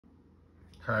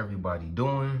How everybody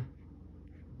doing?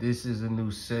 This is a new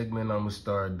segment I'm gonna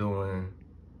start doing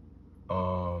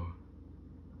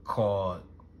called,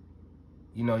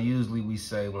 usually we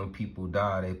say when people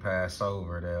die, they pass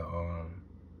over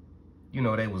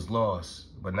that, they was lost,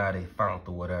 but now they found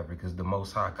or whatever, because the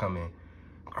Most High come and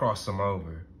cross them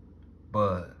over.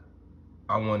 But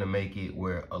I want to make it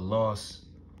where a loss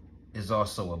is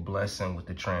also a blessing with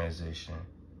the transition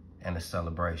and a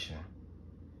celebration.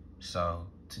 So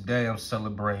today I'm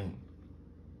celebrating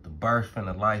the birth and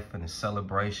the life and the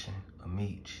celebration of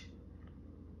Meech,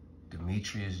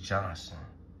 Demetrius Johnson.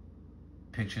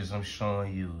 Pictures I'm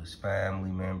showing you is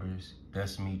family members.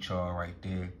 That's Meech all right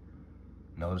there.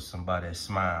 Notice somebody that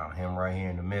smile, him right here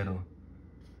in the middle.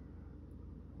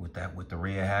 With the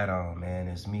red hat on, man,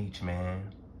 it's Meech,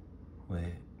 man. With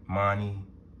Monty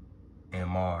and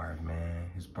Marv,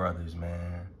 man, his brothers,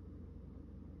 man.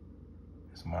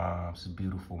 His moms, his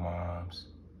beautiful moms.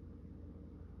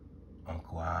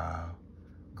 Uncle Al,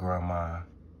 Grandma.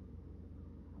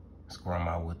 It's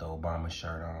Grandma with the Obama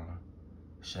shirt on.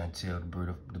 Chantel,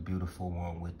 the beautiful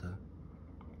one with the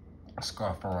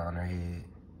scarf around her head.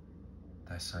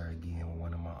 That's her again with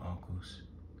one of my uncles.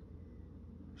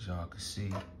 As y'all can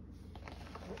see,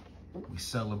 we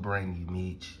celebrating you,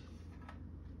 Meech.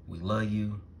 We love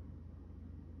you.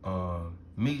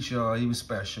 Meech, y'all, he was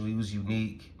special. He was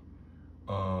unique.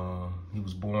 He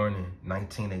was born in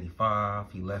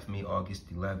 1985. He left me August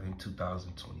 11,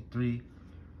 2023.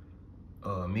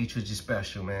 Meech was just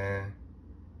special, man.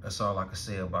 That's all I can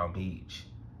say about Meech.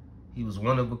 He was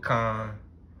one of a kind.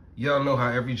 Y'all know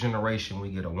how every generation we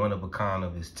get a one of a kind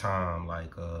of his time,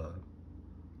 like a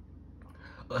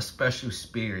special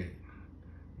spirit.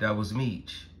 That was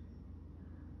Meech.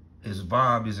 His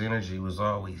vibe, his energy was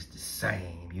always the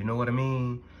same. You know what I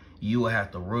mean? You would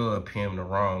have to rub him the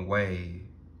wrong way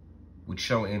with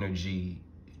your energy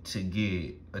to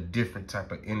get a different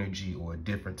type of energy or a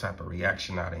different type of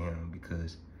reaction out of him,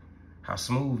 because how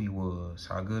smooth he was,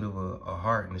 how good of a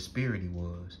heart and a spirit he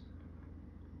was.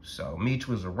 So Meech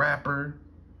was a rapper.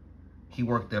 He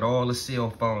worked at all the cell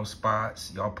phone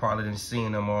spots. Y'all probably done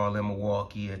seen him all in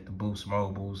Milwaukee at the Boost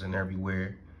Mobiles and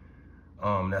everywhere.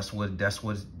 That's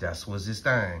was his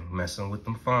thing, messing with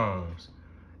them phones.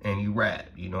 And he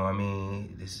rapped, you know what I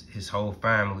mean? His whole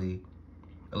family,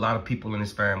 a lot of people in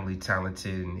his family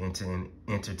talented and into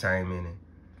entertainment and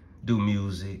do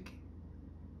music.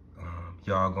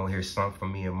 Y'all gonna hear something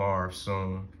from me and Marv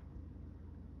soon.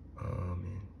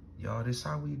 And y'all, this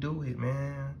how we do it,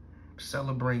 man.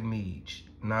 Celebrate Meech,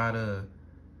 not a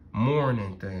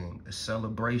mourning thing, a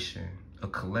celebration, a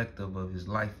collective of his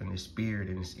life and his spirit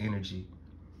and his energy.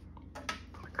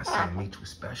 Like I said, Meech was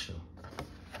special.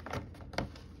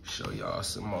 Show y'all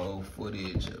some old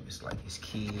footage of his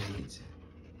kids.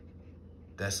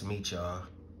 That's Meech, y'all.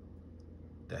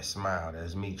 That smile,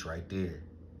 that's Meech right there.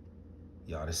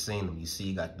 Y'all done seen him. You see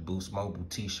he got the Boost Mobile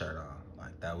t-shirt on.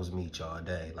 Like, that was Meech all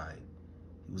day. Like,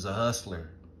 he was a hustler.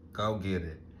 Go get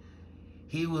it.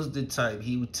 He was the type,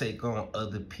 he would take on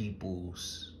other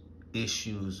people's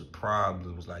issues or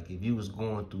problems. Like, if you was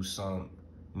going through something,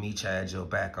 Meech had your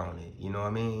back on it. You know what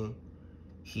I mean?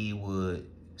 He would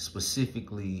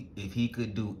specifically, if he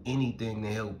could do anything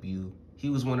to help you, he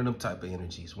was one of them type of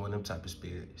energies, one of them type of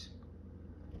spirits.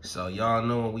 So y'all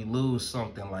know when we lose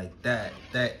something like that,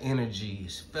 that energy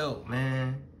is felt,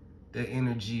 man. That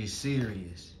energy is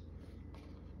serious.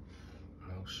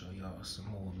 I'll show y'all some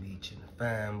more Meech in the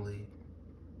family.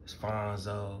 It's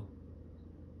Fonzo,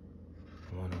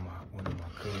 one of my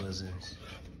cousins,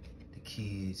 the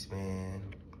kids, man,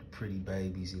 the pretty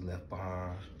babies he left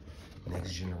behind.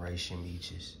 Next generation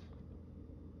Meeches.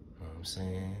 You know what I'm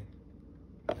saying?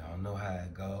 Y'all know how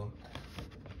it go.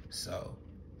 So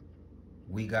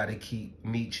we gotta keep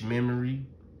Meech memory.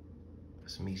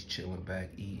 That's Meech chilling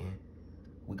back eating.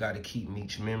 We gotta keep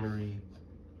Meech memory,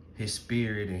 his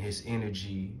spirit and his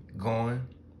energy going.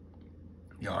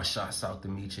 Y'all, shouts out to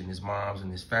Meech and his moms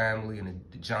and his family and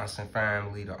the Johnson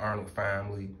family, the Arnold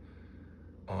family.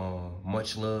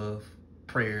 Much love,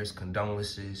 prayers,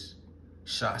 condolences,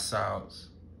 shouts outs.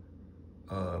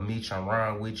 Meech, I'm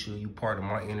riding with you. You part of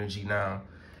my energy now.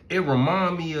 It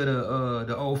remind me of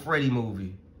the old Freddy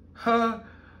movie. Y'all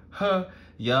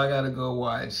gotta go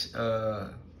watch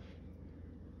the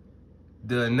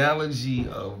analogy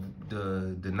of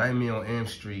the Nightmare on Elm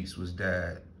Street was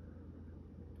that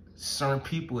certain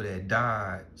people that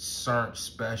died, certain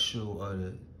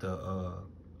special,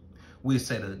 we'd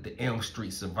say the Elm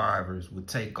Street survivors would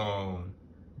take on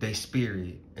their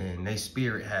spirit, and their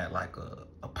spirit had like a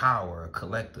power, a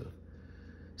collective.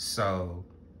 So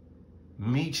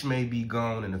Meech may be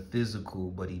gone in the physical,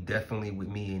 but he definitely with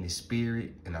me in his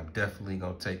spirit, and I'm definitely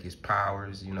gonna take his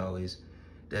powers, you know,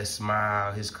 that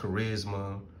smile, his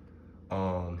charisma,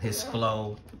 his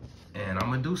flow, and I'm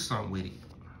gonna do something with it.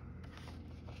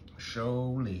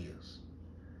 Show lives.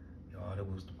 Y'all, that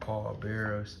was the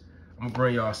pallbearers. I'm gonna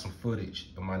bring y'all some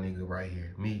footage of my nigga right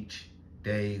here, Meech.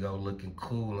 There you go, looking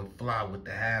cool and fly with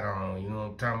the hat on, you know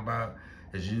what I'm talking about?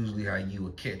 That's usually how you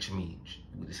would catch Meech,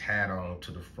 with his hat on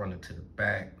to the front and to the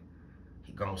back.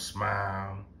 He gonna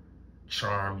smile,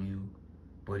 charm you,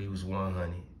 but he was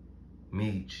 100.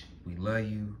 Meech, we love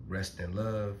you, rest in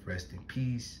love, rest in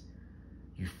peace.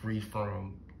 You free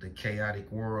from the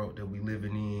chaotic world that we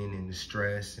living in and the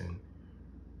stress and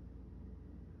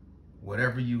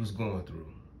whatever you was going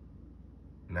through.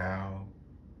 Now,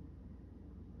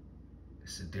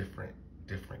 it's a different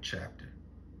chapter.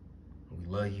 We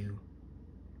love you.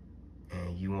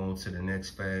 And you on to the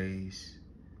next phase.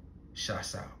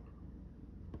 Shots out.